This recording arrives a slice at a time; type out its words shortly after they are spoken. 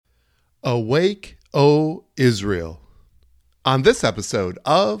Awake, O Israel, on this episode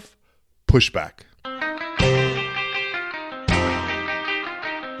of Pushback.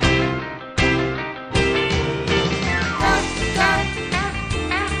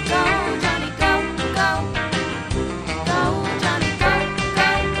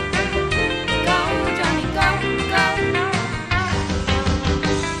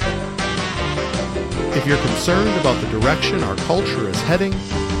 If you're concerned about the direction our culture is heading,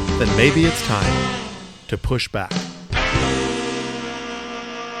 then maybe it's time to push back.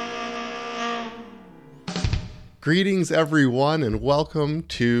 Greetings, everyone, and welcome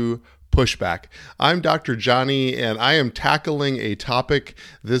to Pushback. I'm Dr. Jonny, and I am tackling a topic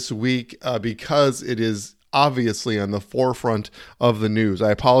this week because it is obviously on the forefront of the news. I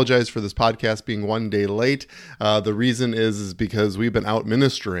apologize for this podcast being one day late. The reason is because we've been out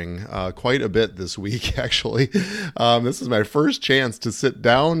ministering quite a bit this week, actually. This is my first chance to sit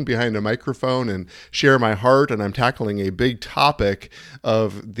down behind a microphone and share my heart, and I'm tackling a big topic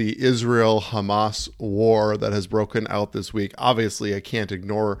of the Israel-Hamas war that has broken out this week. Obviously, I can't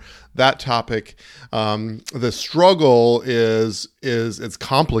ignore that topic. The struggle is it's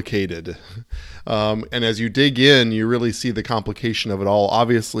complicated. And as you dig in, you really see the complication of it all.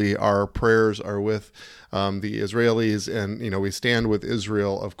 Obviously, our prayers are with the Israelis, and we stand with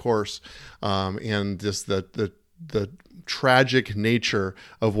Israel, of course, and just the tragic nature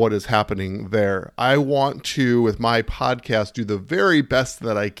of what is happening there. I want to, with my podcast, do the very best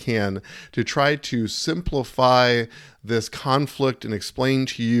that I can to try to simplify this conflict and explain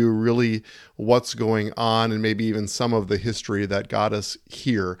to you really what's going on and maybe even some of the history that got us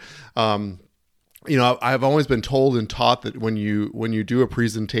here. I've always been told and taught that when you do a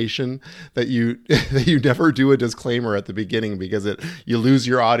presentation that you that you never do a disclaimer at the beginning, because you lose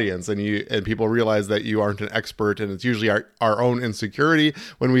your audience and people realize that you aren't an expert, and it's usually our own insecurity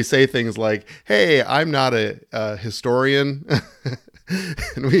when we say things like, "Hey, I'm not a historian."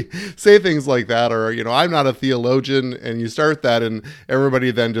 And we say things like that, or, I'm not a theologian, and you start that, and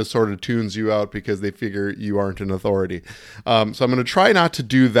everybody then just sort of tunes you out because they figure you aren't an authority. So I'm going to try not to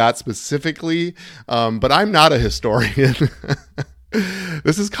do that specifically, but I'm not a historian.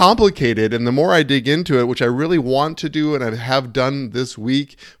 This is complicated, and the more I dig into it, which I really want to do, and I have done this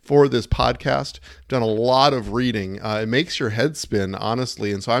week for this podcast, done a lot of reading. It makes your head spin,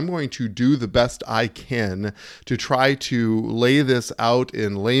 honestly, and so I'm going to do the best I can to try to lay this out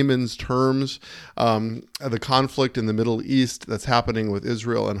in layman's terms, the conflict in the Middle East that's happening with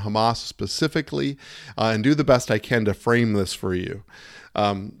Israel and Hamas specifically, and do the best I can to frame this for you.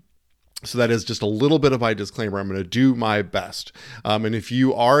 So that is just a little bit of my disclaimer. I'm going to do my best. And if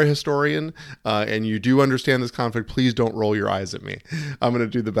you are a historian and you do understand this conflict, please don't roll your eyes at me. I'm going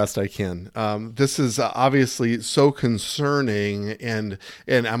to do the best I can. This is obviously so concerning, and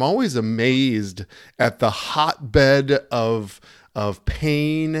I'm always amazed at the hotbed of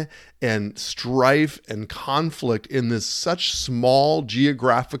pain and strife and conflict in this such small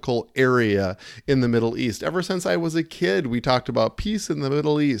geographical area in the Middle East. Ever since I was a kid, we talked about peace in the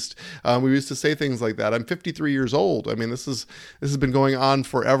Middle East. We used to say things like that. I'm 53 years old. I mean, this has been going on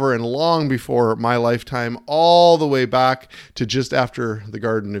forever and long before my lifetime, all the way back to just after the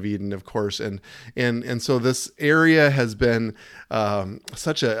Garden of Eden, of course. And so this area has been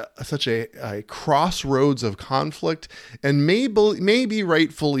such a crossroads of conflict, and maybe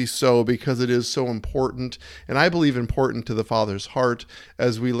rightfully so, because it is so important, and I believe important to the Father's heart,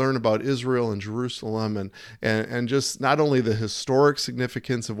 as we learn about Israel and Jerusalem and just not only the historic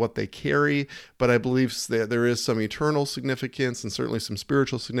significance of what they carry, but I believe that there is some eternal significance and certainly some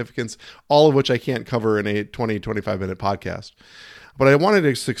spiritual significance, all of which I can't cover in a 25 minute podcast. But I wanted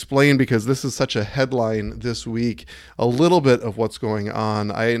to just explain, because this is such a headline this week, a little bit of what's going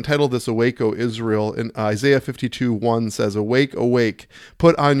on. I entitled this "Awake, O Israel," and Isaiah 52:1 says, "Awake, awake,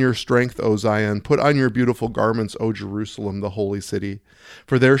 put on your strength, O Zion, put on your beautiful garments, O Jerusalem, the holy city.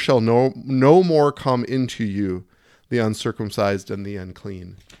 For there shall no more come into you the uncircumcised and the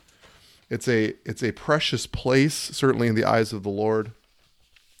unclean." It's a precious place, certainly in the eyes of the Lord.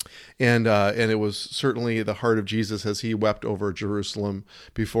 And it was certainly the heart of Jesus as he wept over Jerusalem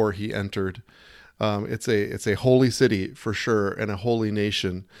before he entered. It's a holy city for sure, and a holy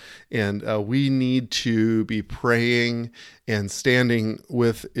nation. And we need to be praying and standing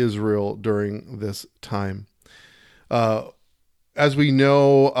with Israel during this time. As we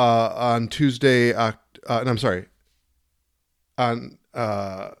know, on Tuesday,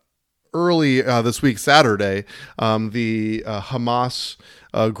 early this week, Saturday, the Hamas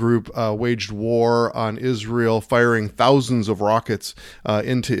group waged war on Israel, firing thousands of rockets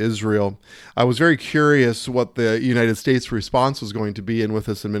into Israel. I was very curious what the United States response was going to be in with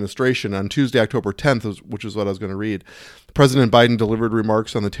this administration. On Tuesday, October 10th, which is what I was going to read, President Biden delivered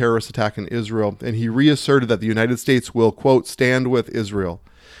remarks on the terrorist attack in Israel, and he reasserted that the United States will, quote, stand with Israel,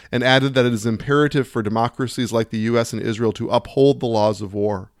 and added that it is imperative for democracies like the U.S. and Israel to uphold the laws of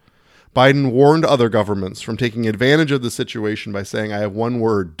war. Biden warned other governments from taking advantage of the situation by saying, I have one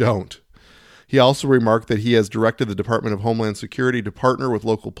word, don't. He also remarked that he has directed the Department of Homeland Security to partner with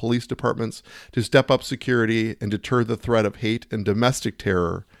local police departments to step up security and deter the threat of hate and domestic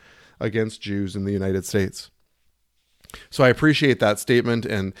terror against Jews in the United States. So I appreciate that statement,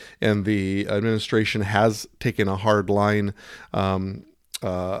 and the administration has taken a hard line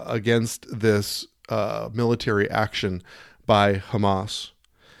against this military action by Hamas.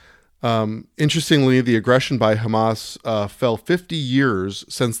 Interestingly, the aggression by Hamas fell 50 years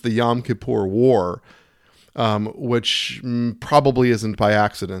since the Yom Kippur War, which probably isn't by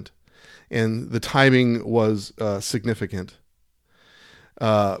accident. And the timing was significant.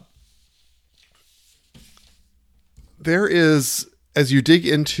 There is, as you dig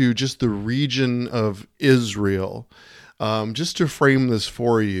into just the region of Israel, just to frame this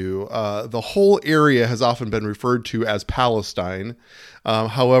for you, the whole area has often been referred to as Palestine.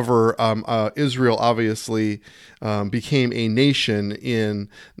 However, Israel obviously became a nation in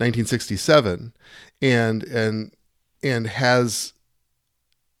 1967 and has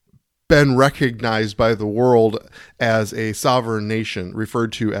been recognized by the world as a sovereign nation,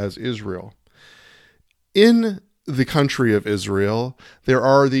 referred to as Israel. In the country of Israel, there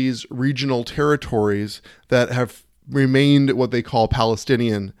are these regional territories that have remained what they call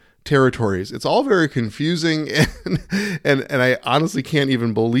Palestinian territories. It's all very confusing, and I honestly can't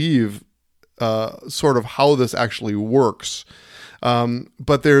even believe sort of how this actually works.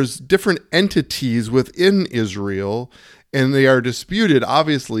 But there's different entities within Israel, and they are disputed,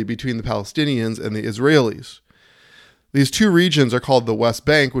 obviously, between the Palestinians and the Israelis. These two regions are called the West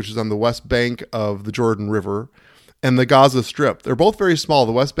Bank, which is on the west bank of the Jordan River, and the Gaza Strip. They're both very small.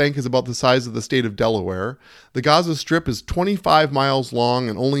 The West Bank is about the size of the state of Delaware. The Gaza Strip is 25 miles long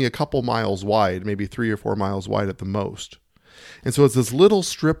and only a couple miles wide, maybe 3 or 4 miles wide at the most. And so it's this little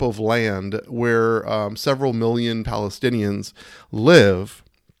strip of land where several million Palestinians live.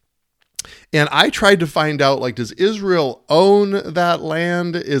 And I tried to find out, like, does Israel own that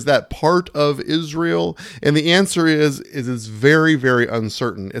land? Is that part of Israel? And the answer is it's very, very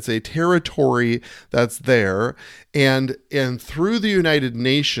uncertain. It's a territory that's there. And through the United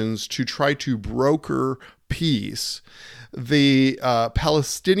Nations to try to broker peace, the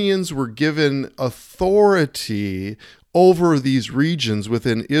Palestinians were given authority over these regions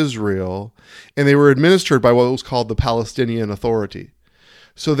within Israel, and they were administered by what was called the Palestinian Authority.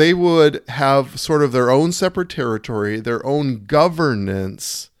 So they would have sort of their own separate territory, their own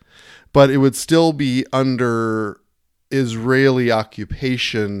governance, but it would still be under Israeli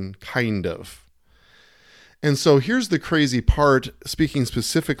occupation, kind of. And so here's the crazy part, speaking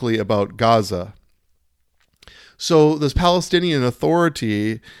specifically about Gaza. So this Palestinian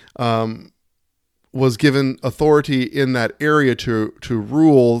Authority was given authority in that area to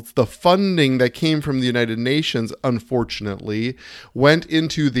rule. The funding that came from the United Nations, unfortunately, went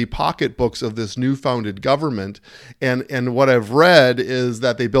into the pocketbooks of this new founded government. And what I've read is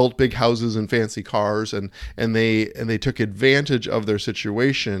that they built big houses and fancy cars, and they took advantage of their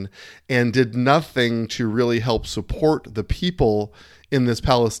situation and did nothing to really help support the people in this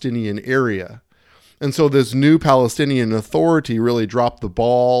Palestinian area. And so this new Palestinian Authority really dropped the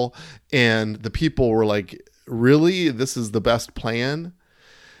ball, and the people were like, really? This is the best plan?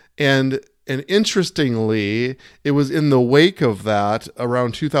 And interestingly, it was in the wake of that,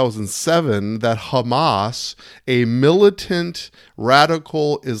 around 2007, that Hamas, a militant,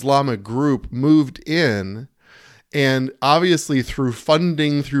 radical Islamic group, moved in. And obviously through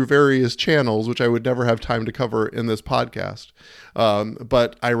funding through various channels, which I would never have time to cover in this podcast,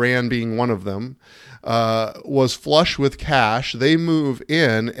 but Iran being one of them, was flush with cash. They move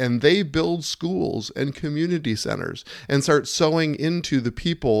in and they build schools and community centers and start sowing into the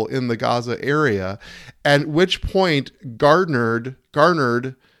people in the Gaza area, at which point garnered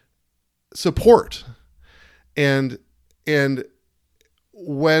support. And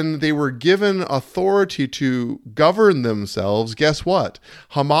when they were given authority to govern themselves, guess what?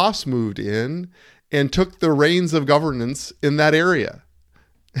 Hamas moved in and took the reins of governance in that area.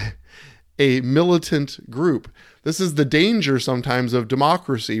 A militant group. This is the danger sometimes of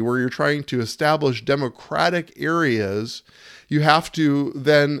democracy, where you're trying to establish democratic areas. You have to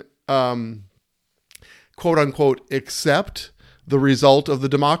then quote unquote, accept the result of the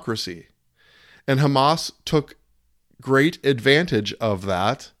democracy. And Hamas took great advantage of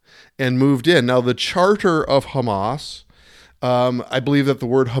that and moved in. Now, the charter of Hamas, I believe that the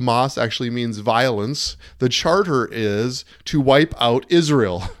word Hamas actually means violence. The charter is to wipe out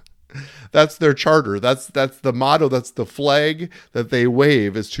Israel. That's their charter. That's the motto. That's the flag that they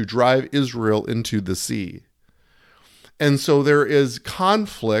wave, is to drive Israel into the sea. And so there is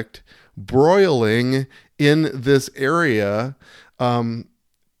conflict broiling in this area,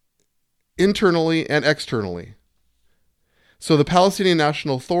 internally and externally. So the Palestinian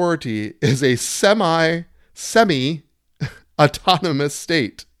National Authority is a semi-autonomous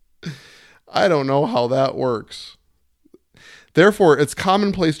state. I don't know how that works. Therefore, it's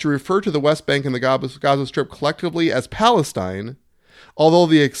commonplace to refer to the West Bank and the Gaza Strip collectively as Palestine, although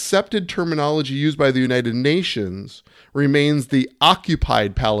the accepted terminology used by the United Nations remains the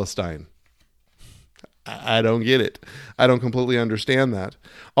occupied Palestine. I don't get it. I don't completely understand that.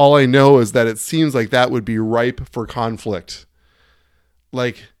 All I know is that it seems like that would be ripe for conflict.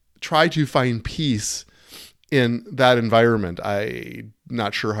 Like, try to find peace in that environment. I'm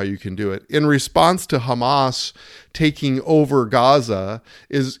not sure how you can do it. In response to Hamas taking over Gaza,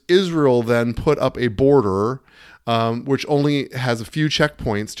 Israel then put up a border which only has a few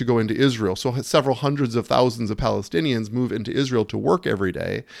checkpoints to go into Israel. So several hundreds of thousands of Palestinians move into Israel to work every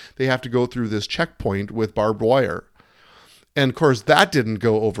day. They have to go through this checkpoint with barbed wire. And of course, that didn't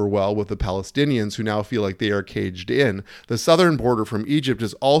go over well with the Palestinians, who now feel like they are caged in. The southern border from Egypt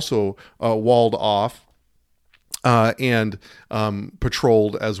is also walled off and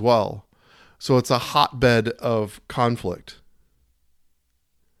patrolled as well. So it's a hotbed of conflict.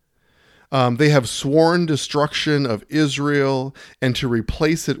 They have sworn destruction of Israel and to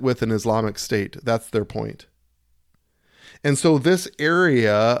replace it with an Islamic state. That's their point. And so this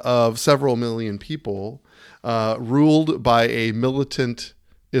area of several million people, ruled by a militant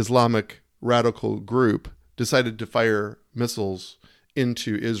Islamic radical group, decided to fire missiles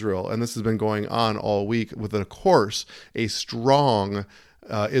into Israel. And this has been going on all week with, of course, a strong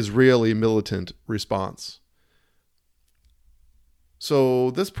Israeli militant response. So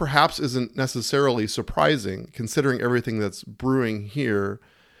this perhaps isn't necessarily surprising, considering everything that's brewing here.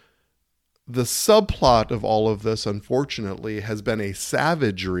 The subplot of all of this, unfortunately, has been a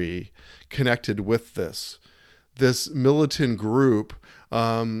savagery connected with this. This militant group,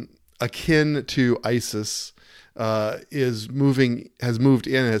 akin to ISIS, has moved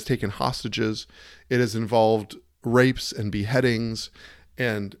in and has taken hostages. It has involved rapes and beheadings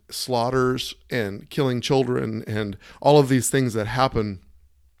and slaughters and killing children and all of these things that happen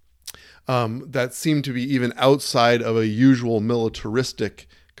that seem to be even outside of a usual militaristic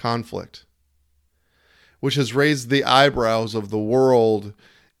conflict, which has raised the eyebrows of the world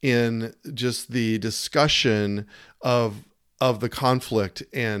in just the discussion of the conflict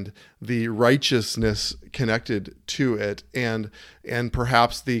and the righteousness connected to it, and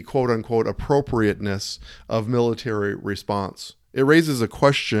perhaps the quote-unquote appropriateness of military response. It raises a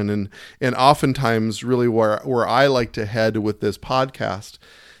question, and oftentimes really where I like to head with this podcast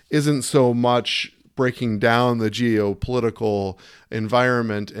isn't so much breaking down the geopolitical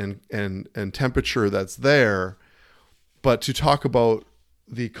environment and temperature that's there, but to talk about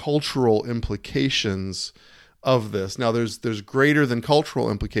the cultural implications of this. Now, there's greater than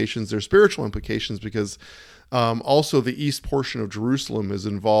cultural implications. There's spiritual implications, because also the east portion of Jerusalem is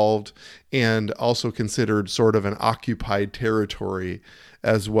involved and also considered sort of an occupied territory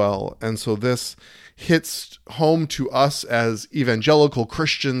as well. And so this hits home to us as evangelical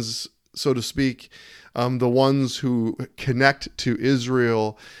Christians, so to speak, the ones who connect to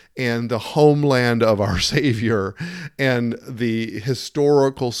Israel and the homeland of our Savior and the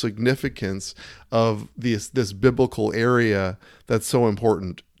historical significance of this biblical area that's so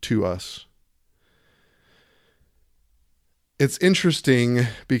important to us. It's interesting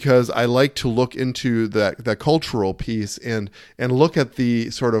because I like to look into that cultural piece and look at the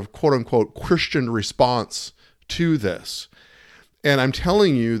sort of quote unquote Christian response to this. And I'm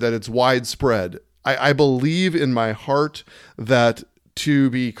telling you that it's widespread. I believe in my heart that to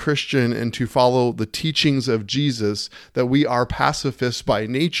be Christian and to follow the teachings of Jesus, that we are pacifists by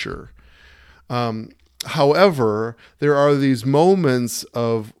nature. However, there are these moments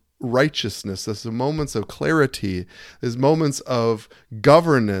of righteousness, there's the moments of clarity, there's moments of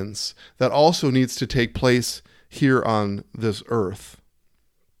governance that also needs to take place here on this earth.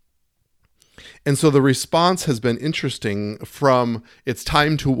 And so the response has been interesting, from it's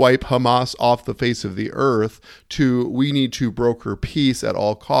time to wipe Hamas off the face of the earth to we need to broker peace at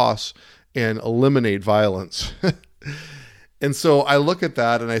all costs and eliminate violence. And so I look at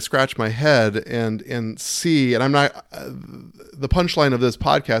that and I scratch my head and see, and I'm not, the punchline of this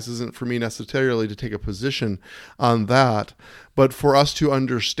podcast isn't for me necessarily to take a position on that, but for us to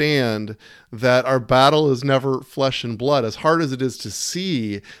understand that our battle is never flesh and blood. As hard as it is to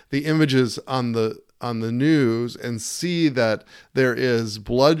see the images on the news and see that there is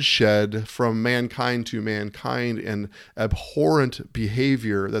bloodshed from mankind to mankind and abhorrent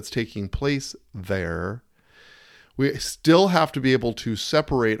behavior that's taking place there, we still have to be able to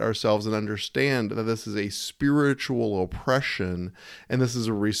separate ourselves and understand that this is a spiritual oppression and this is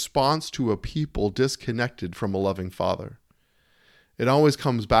a response to a people disconnected from a loving Father. It always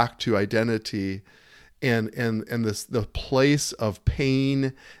comes back to identity and this the place of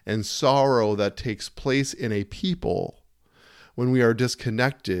pain and sorrow that takes place in a people when we are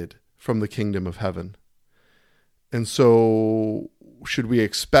disconnected from the kingdom of heaven. And so, should we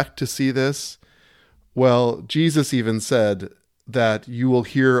expect to see this? Well, Jesus even said that you will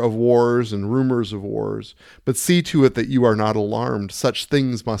hear of wars and rumors of wars, but see to it that you are not alarmed. Such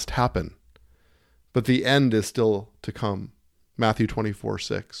things must happen, but the end is still to come. Matthew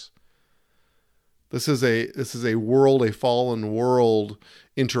 24:6. This is a world, a fallen world,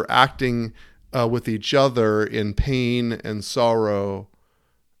 interacting with each other in pain and sorrow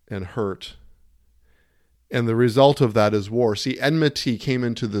and hurt. And the result of that is war. See, enmity came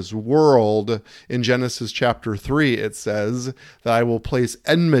into this world. In Genesis chapter 3, it says that I will place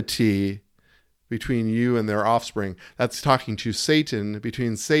enmity between you and their offspring. That's talking to Satan,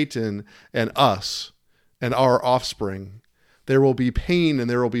 between Satan and us and our offspring. There will be pain and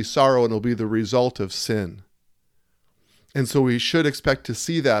there will be sorrow, and it will be the result of sin. And so we should expect to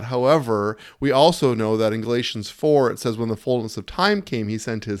see that. However, we also know that in Galatians 4, it says, when the fullness of time came, he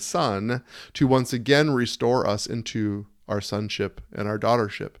sent his son to once again restore us into our sonship and our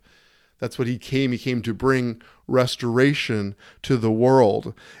daughtership. That's what he came. He came to bring restoration to the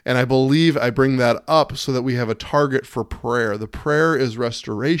world. And I believe I bring that up so that we have a target for prayer. The prayer is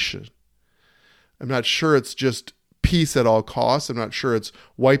restoration. I'm not sure it's just peace at all costs. I'm not sure it's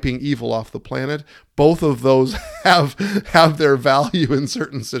wiping evil off the planet. Both of those have their value in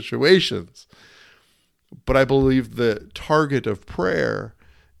certain situations. But I believe the target of prayer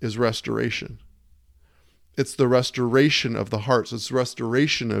is restoration. It's the restoration of the hearts. It's the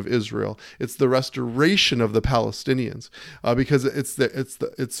restoration of Israel. It's the restoration of the Palestinians. Because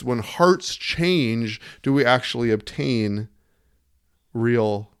it's when hearts change do we actually obtain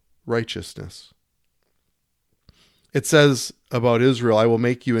real righteousness. It says about Israel, I will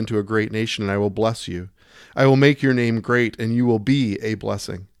make you into a great nation and I will bless you. I will make your name great and you will be a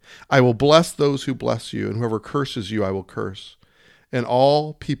blessing. I will bless those who bless you, and whoever curses you, I will curse. And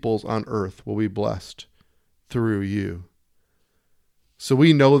all peoples on earth will be blessed through you. So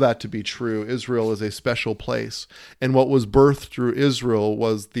we know that to be true. Israel is a special place. And what was birthed through Israel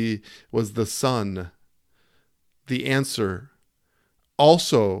was the Son, the answer.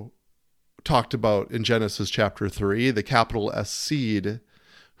 Also talked about in Genesis chapter 3, the capital S seed,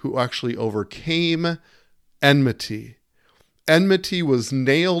 who actually overcame enmity. Enmity was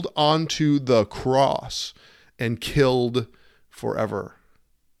nailed onto the cross and killed forever.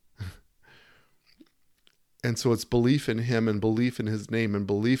 And so it's belief in him and belief in his name and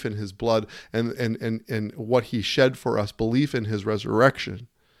belief in his blood and what he shed for us, belief in his resurrection,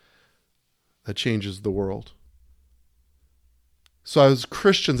 that changes the world. So as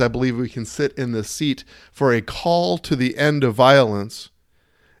Christians, I believe we can sit in the seat for a call to the end of violence.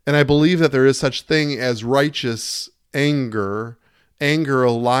 And I believe that there is such thing as righteous anger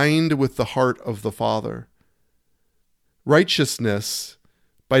aligned with the heart of the Father. Righteousness,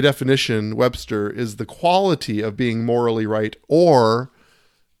 by definition, Webster, is the quality of being morally right or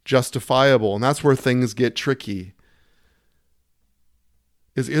justifiable. And that's where things get tricky.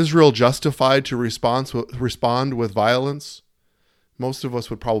 Is Israel justified to respond with violence? Most of us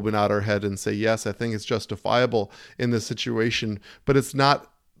would probably nod our head and say, yes, I think it's justifiable in this situation, but it's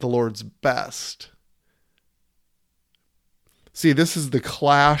not the Lord's best. See, this is the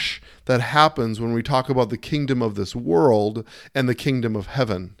clash that happens when we talk about the kingdom of this world and the kingdom of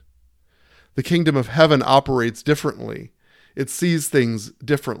heaven. The kingdom of heaven operates differently. It sees things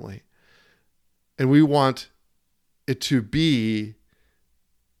differently. And we want it to be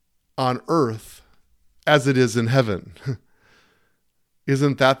on earth as it is in heaven.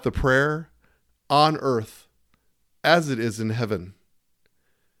 Isn't that the prayer? On earth as it is in heaven.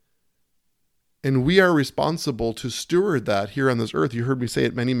 And we are responsible to steward that here on this earth. You heard me say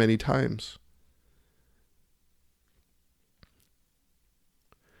it many, many times.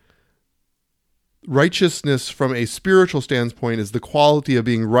 Righteousness from a spiritual standpoint is the quality of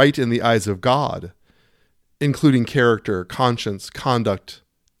being right in the eyes of God. including character, conscience, conduct,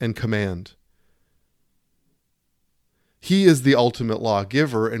 and command. He is the ultimate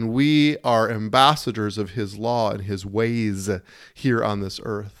lawgiver, and we are ambassadors of his law and his ways here on this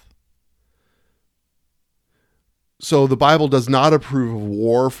earth. So the Bible does not approve of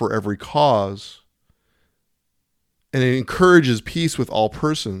war for every cause, and it encourages peace with all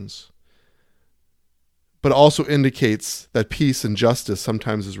persons, but also indicates that peace and justice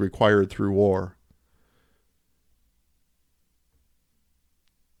sometimes is required through war.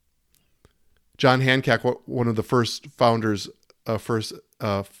 John Hancock, one of the first founders, he was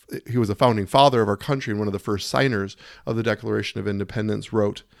a founding father of our country and one of the first signers of the Declaration of Independence,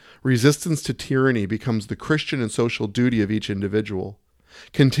 wrote, "Resistance to tyranny becomes the Christian and social duty of each individual.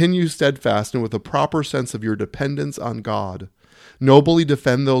 Continue steadfast and with a proper sense of your dependence on God. Nobly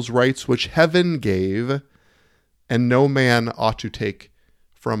defend those rights which heaven gave, and no man ought to take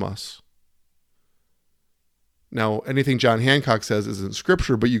from us." Now, anything John Hancock says isn't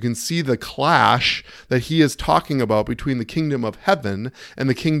scripture, but you can see the clash that he is talking about between the kingdom of heaven and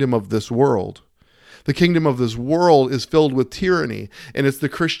the kingdom of this world. The kingdom of this world is filled with tyranny, and it's the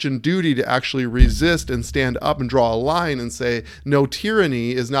Christian duty to actually resist and stand up and draw a line and say, no,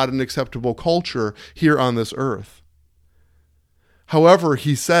 tyranny is not an acceptable culture here on this earth. However,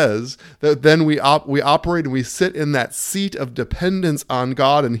 he says that then we operate and we sit in that seat of dependence on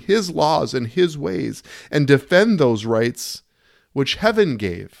God and his laws and his ways and defend those rights which heaven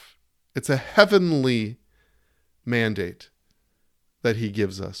gave. It's a heavenly mandate that he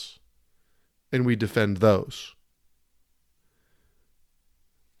gives us, and we defend those.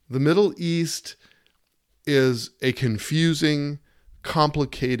 The Middle East is a confusing,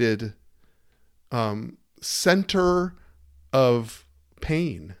 complicated center of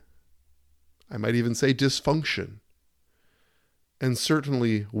pain. I might even say dysfunction, and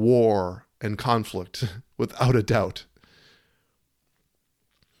certainly war and conflict, without a doubt.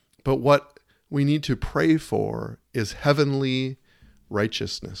 But what we need to pray for is heavenly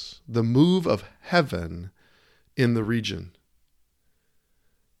righteousness, the move of heaven in the region.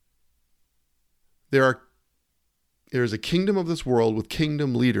 There's a kingdom of this world with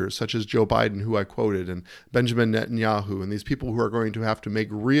kingdom leaders such as Joe Biden, who I quoted, and Benjamin Netanyahu, and these people who are going to have to make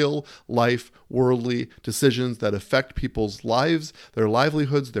real life, worldly decisions that affect people's lives, their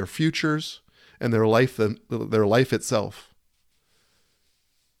livelihoods, their futures, and their life itself.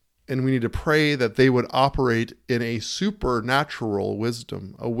 And we need to pray that they would operate in a supernatural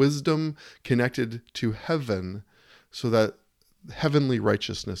wisdom, a wisdom connected to heaven, so that heavenly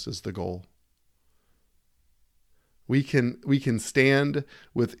righteousness is the goal. We can stand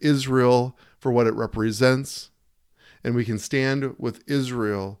with Israel for what it represents, and we can stand with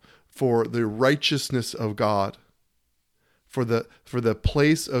Israel for the righteousness of God, for the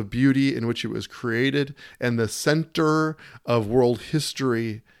place of beauty in which it was created, and the center of world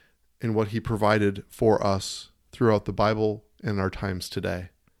history in what he provided for us throughout the Bible and our times today.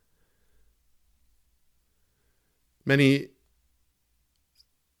 Many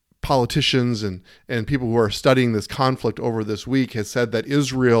politicians and people who are studying this conflict over this week has said that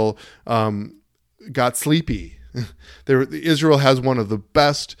Israel got sleepy. Israel has one of the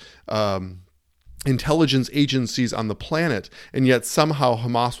best intelligence agencies on the planet, and yet somehow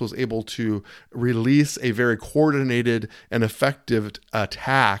Hamas was able to release a very coordinated and effective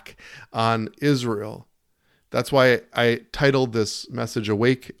attack on Israel. That's why I titled this message,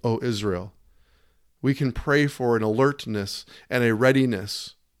 "Awake, O Israel." We can pray for an alertness and a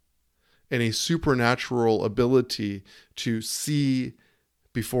readiness and a supernatural ability to see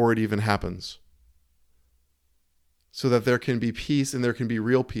before it even happens, so that there can be peace and there can be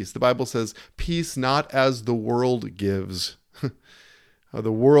real peace. The Bible says, peace not as the world gives.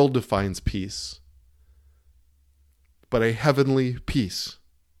 The world defines peace, but a heavenly peace.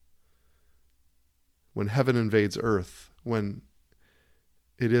 When heaven invades earth, when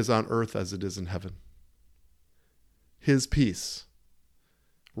it is on earth as it is in heaven. His peace,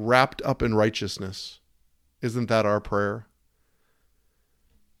 wrapped up in righteousness. Isn't that our prayer?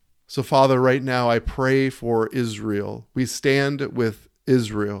 So, Father, right now I pray for Israel. We stand with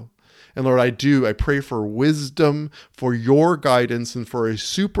Israel. And Lord, I pray for wisdom, for your guidance, and for a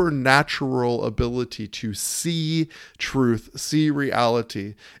supernatural ability to see truth, see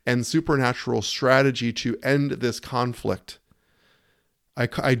reality, and supernatural strategy to end this conflict. I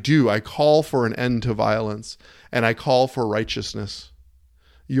call for an end to violence, and I call for righteousness.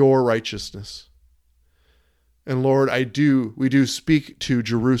 Your righteousness. And Lord, we do speak to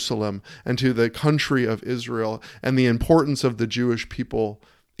Jerusalem and to the country of Israel and the importance of the Jewish people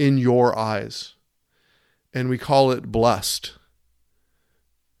in your eyes. And we call it blessed.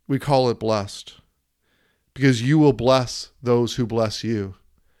 We call it blessed. because you will bless those who bless you.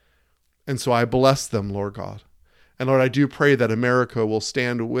 And so I bless them, Lord God. And Lord, I do pray that America will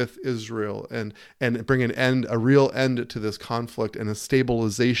stand with Israel and bring a real end to this conflict and a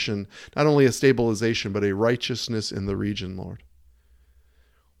stabilization, not only a stabilization, but a righteousness in the region, Lord.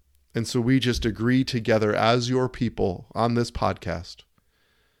 And so we just agree together as your people on this podcast,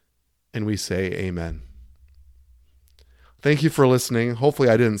 and we say amen. Thank you for listening. Hopefully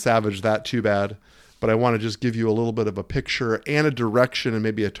I didn't savage that too bad, but I want to just give you a little bit of a picture and a direction and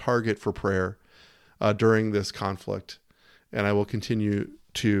maybe a target for prayer during this conflict. And I will continue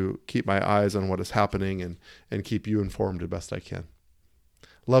to keep my eyes on what is happening and keep you informed the best I can.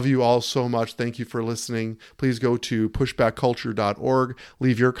 Love you all so much. Thank you for listening. Please go to pushbackculture.org.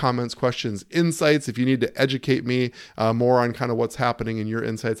 Leave your comments, questions, insights. If you need to educate me more on kind of what's happening in your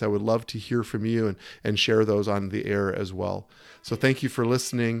insights, I would love to hear from you and share those on the air as well. So thank you for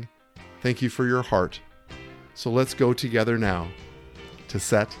listening. Thank you for your heart. So let's go together now to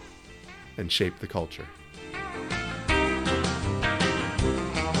set and shape the culture.